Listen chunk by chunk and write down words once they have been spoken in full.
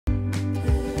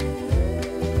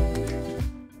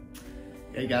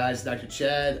Hey guys, Dr.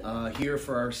 Chad here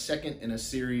for our second in a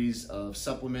series of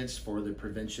supplements for the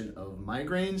prevention of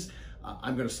migraines.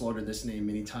 I'm going to slaughter this name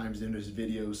many times in this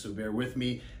video, so bear with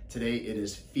me. Today it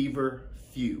is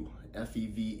FeverFew,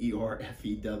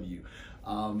 F-E-V-E-R-F-E-W.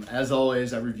 As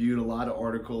always, I reviewed a lot of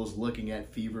articles looking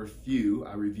at FeverFew.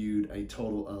 I reviewed a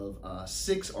total of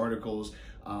 6 articles.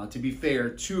 To be fair,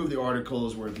 2 of the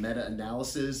articles were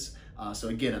meta-analysis. So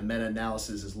again, a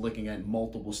meta-analysis is looking at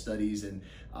multiple studies and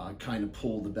kind of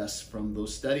pull the best from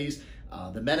those studies.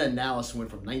 The meta-analysis went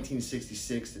from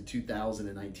 1966 to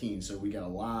 2019, so we got a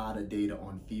lot of data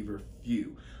on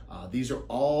FeverFew. These are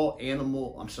all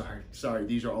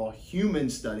these are all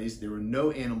human studies. There were no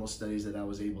animal studies that I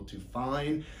was able to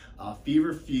find.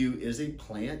 FeverFew is a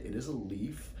plant, it is a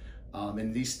leaf.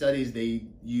 In these studies, they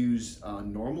use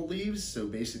normal leaves, so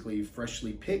basically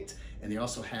freshly picked, and they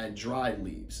also had dried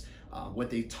leaves. What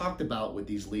they talked about with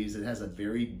these leaves, it has a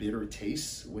very bitter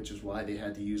taste, which is why they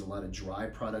had to use a lot of dry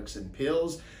products and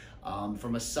pills.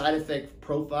 From a side effect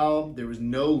profile, there was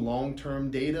no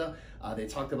long-term data. They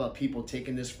talked about people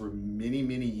taking this for many,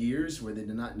 many years where they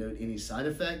did not note any side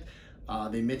effect.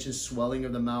 They mentioned swelling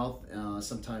of the mouth,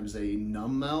 sometimes a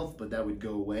numb mouth, but that would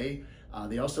go away.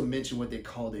 They also mentioned what they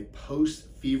called a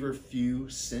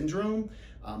post-FeverFew syndrome.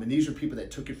 And these are people that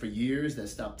took it for years, that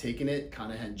stopped taking it,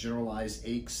 kind of had generalized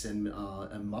aches and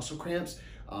muscle cramps,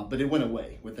 but it went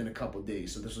away within a couple of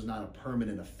days. So this was not a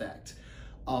permanent effect.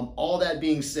 All that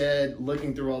being said,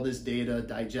 looking through all this data,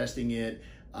 digesting it,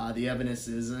 the evidence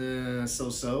is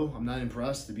so-so. I'm not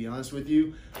impressed, to be honest with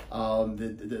you.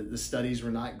 The studies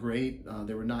were not great.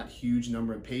 There were not huge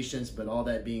number of patients, but all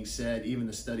that being said, even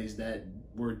the studies that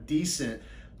were decent,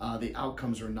 the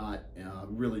outcomes were not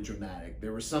really dramatic.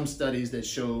 There were some studies that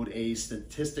showed a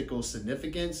statistical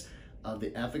significance of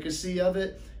the efficacy of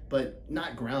it, but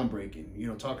not groundbreaking. You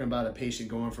know, talking about a patient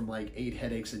going from like 8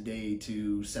 headaches a day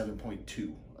to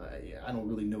 7.2. I don't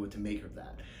really know what to make of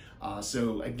that.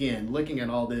 So again, looking at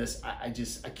all this, I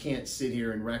can't sit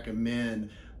here and recommend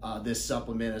this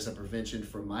supplement as a prevention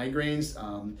for migraines.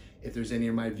 If there's any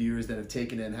of my viewers that have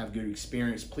taken it and have good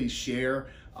experience, please share.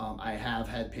 I have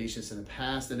had patients in the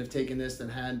past that have taken this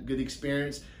and had good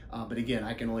experience. But again,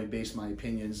 I can only base my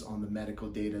opinions on the medical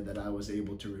data that I was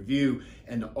able to review.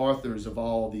 And the authors of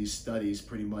all these studies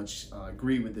pretty much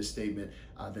agree with this statement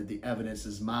that the evidence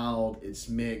is mild, it's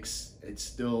mixed, it's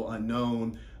still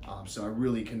unknown. So I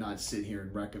really cannot sit here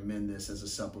and recommend this as a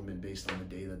supplement based on the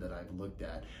data that I've looked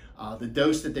at. The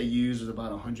dose that they used was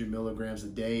about 100 milligrams a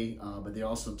day, but they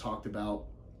also talked about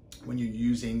when you're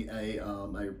using a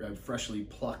freshly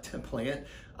plucked plant,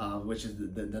 which is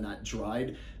they're not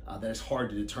dried, that's hard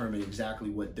to determine exactly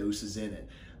what dose is in it.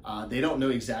 They don't know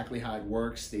exactly how it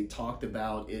works. They talked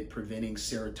about it preventing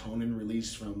serotonin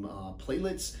release from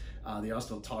platelets. They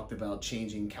also talked about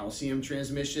changing calcium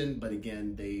transmission, but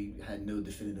again, they had no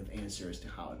definitive answer as to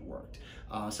how it worked.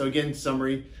 So again,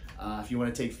 summary, if you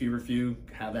want to take FeverFew,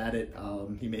 have at it.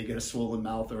 You may get a swollen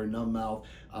mouth or a numb mouth,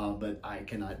 but I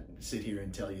cannot sit here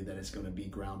and tell you that it's going to be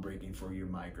groundbreaking for your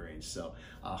migraines. So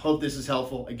hope this is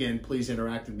helpful. Again, please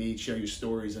interact with me, share your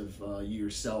stories of you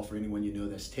yourself or anyone you know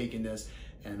that's taken this,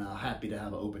 and happy to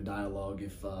have an open dialogue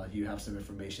if you have some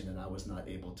information that I was not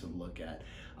able to look at.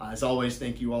 As always,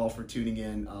 thank you all for tuning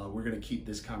in. We're going to keep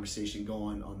this conversation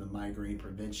going on the migraine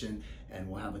prevention, and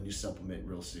we'll have a new supplement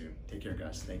real soon. Take care,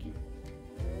 guys. Thank you.